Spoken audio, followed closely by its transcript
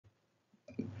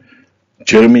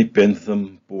Jeremy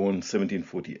Bentham, born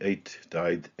 1748,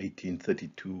 died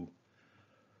 1832,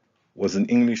 was an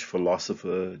English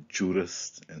philosopher,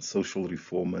 jurist, and social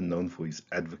reformer known for his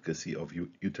advocacy of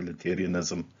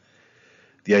utilitarianism,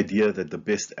 the idea that the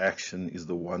best action is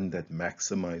the one that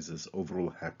maximizes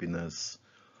overall happiness,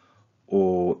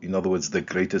 or, in other words, the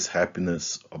greatest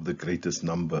happiness of the greatest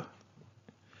number.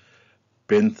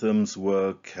 Bentham's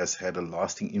work has had a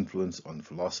lasting influence on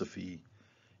philosophy,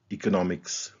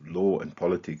 economics, law, and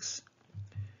politics.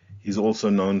 He's also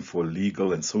known for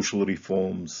legal and social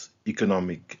reforms,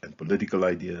 economic and political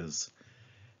ideas,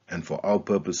 and for our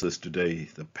purposes today,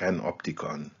 the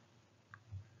Panopticon.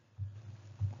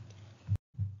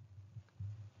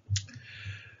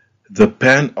 The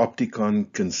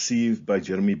Panopticon, conceived by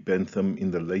Jeremy Bentham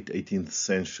in the late 18th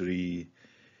century,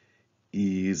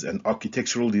 is an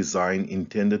architectural design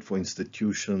intended for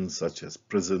institutions such as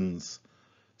prisons,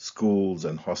 schools,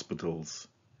 and hospitals.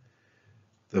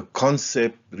 The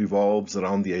concept revolves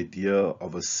around the idea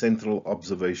of a central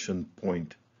observation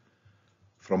point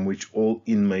from which all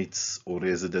inmates or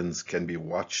residents can be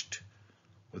watched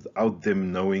without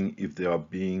them knowing if they are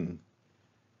being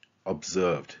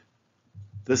observed.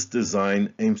 This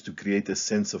design aims to create a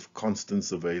sense of constant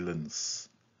surveillance,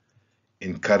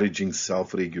 encouraging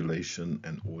self-regulation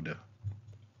and order.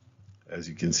 As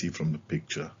you can see from the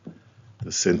picture,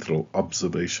 the central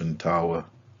observation tower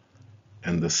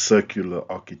and the circular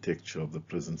architecture of the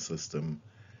prison system,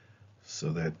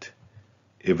 so that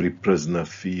every prisoner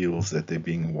feels that they're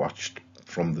being watched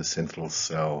from the central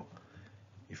cell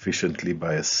efficiently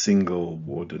by a single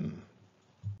warden.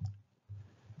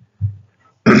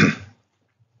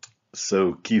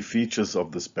 So, key features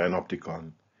of this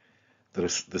Panopticon: the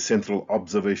central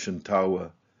observation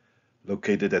tower,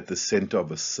 located at the center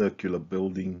of a circular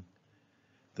building.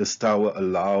 This tower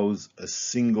allows a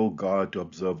single guard to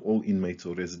observe all inmates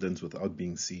or residents without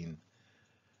being seen.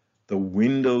 The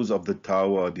windows of the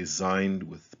tower are designed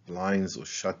with blinds or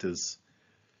shutters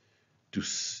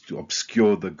to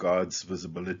obscure the guard's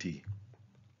visibility.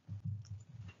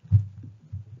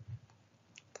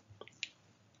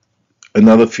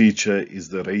 Another feature is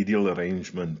the radial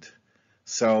arrangement.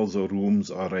 Cells or rooms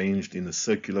are arranged in a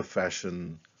circular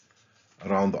fashion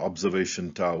around the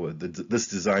observation tower. This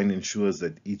design ensures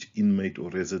that each inmate or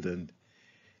resident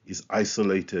is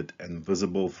isolated and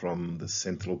visible from the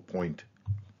central point.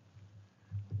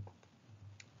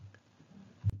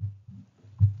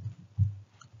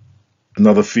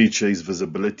 Another feature is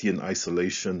visibility and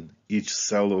isolation. Each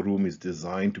cell or room is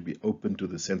designed to be open to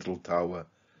the central tower,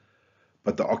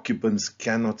 but the occupants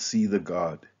cannot see the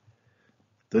guard.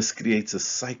 This creates a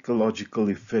psychological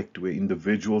effect where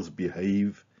individuals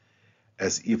behave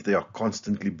as if they are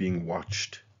constantly being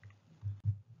watched.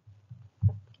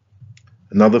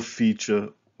 Another feature,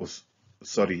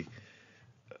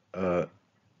 an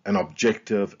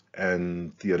objective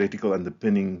and theoretical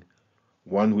underpinning,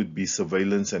 one would be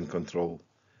surveillance and control.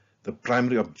 The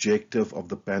primary objective of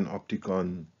the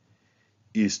Panopticon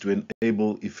is to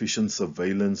enable efficient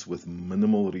surveillance with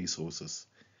minimal resources.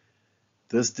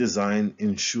 This design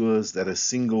ensures that a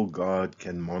single guard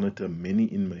can monitor many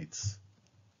inmates.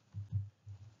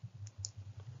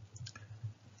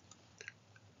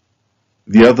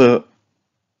 The other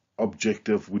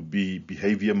objective would be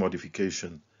behavior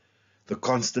modification. The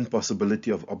constant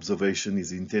possibility of observation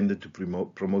is intended to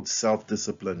promote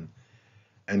self-discipline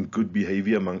and good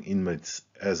behavior among inmates,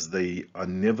 as they are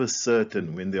never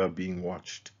certain when they are being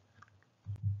watched.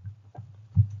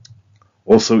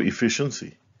 Also,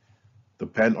 efficiency. The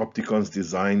Panopticon's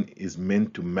design is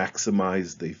meant to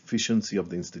maximize the efficiency of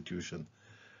the institution,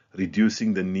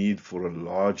 reducing the need for a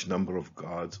large number of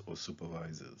guards or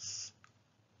supervisors.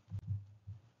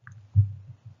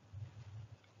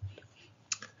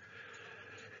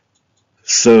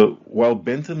 So, while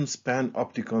Bentham's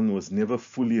Panopticon was never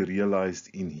fully realized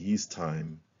in his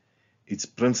time, its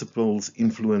principles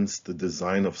influenced the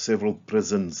design of several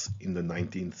prisons in the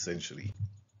 19th century.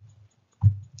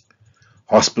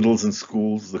 Hospitals and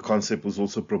schools. The concept was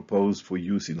also proposed for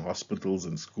use in hospitals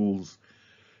and schools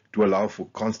to allow for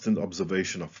constant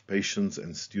observation of patients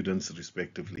and students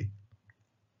respectively.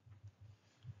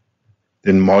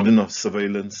 Then modern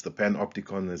surveillance. The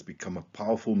Panopticon has become a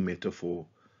powerful metaphor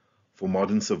for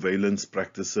modern surveillance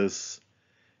practices,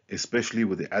 especially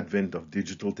with the advent of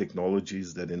digital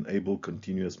technologies that enable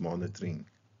continuous monitoring.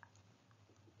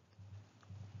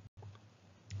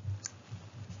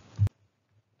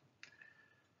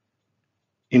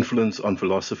 Influence on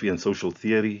philosophy and social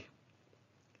theory.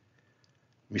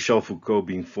 Michel Foucault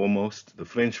being foremost. The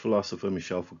French philosopher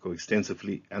Michel Foucault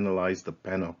extensively analyzed the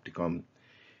Panopticon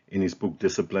in his book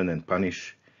Discipline and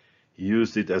Punish. He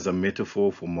used it as a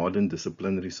metaphor for modern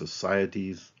disciplinary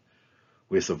societies,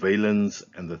 where surveillance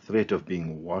and the threat of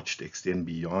being watched extend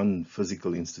beyond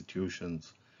physical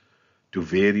institutions to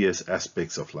various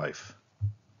aspects of life.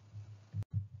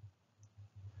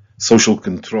 Social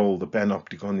control, the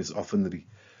Panopticon, is often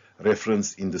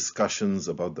referenced in discussions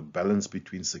about the balance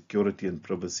between security and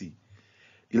privacy,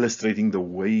 illustrating the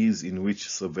ways in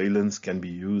which surveillance can be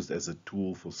used as a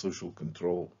tool for social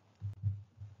control.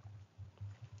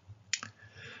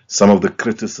 Some of the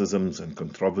criticisms and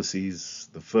controversies,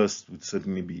 the first would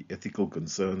certainly be ethical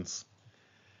concerns.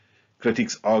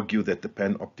 Critics argue that the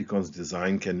Panopticon's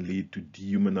design can lead to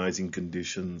dehumanizing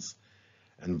conditions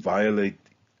and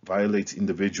violates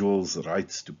individuals'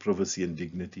 rights to privacy and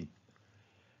dignity.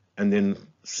 And then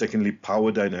secondly,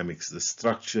 power dynamics. The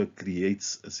structure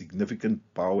creates a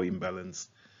significant power imbalance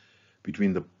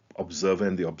between the observer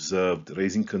and the observed,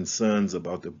 raising concerns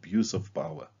about abuse of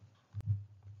power.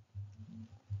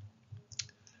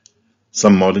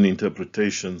 Some modern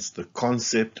interpretations, the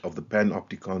concept of the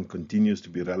Panopticon continues to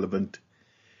be relevant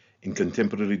in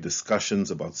contemporary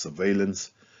discussions about surveillance,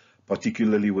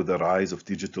 particularly with the rise of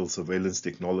digital surveillance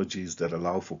technologies that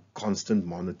allow for constant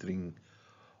monitoring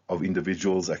of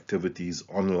individuals' activities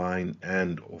online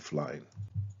and offline.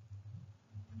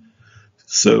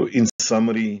 So, in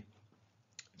summary,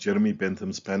 Jeremy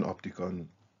Bentham's Panopticon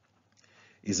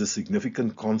is a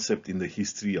significant concept in the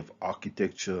history of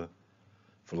architecture,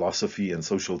 philosophy, and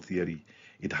social theory.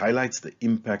 It highlights the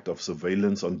impact of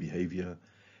surveillance on behavior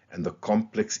and the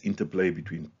complex interplay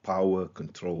between power,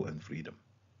 control, and freedom.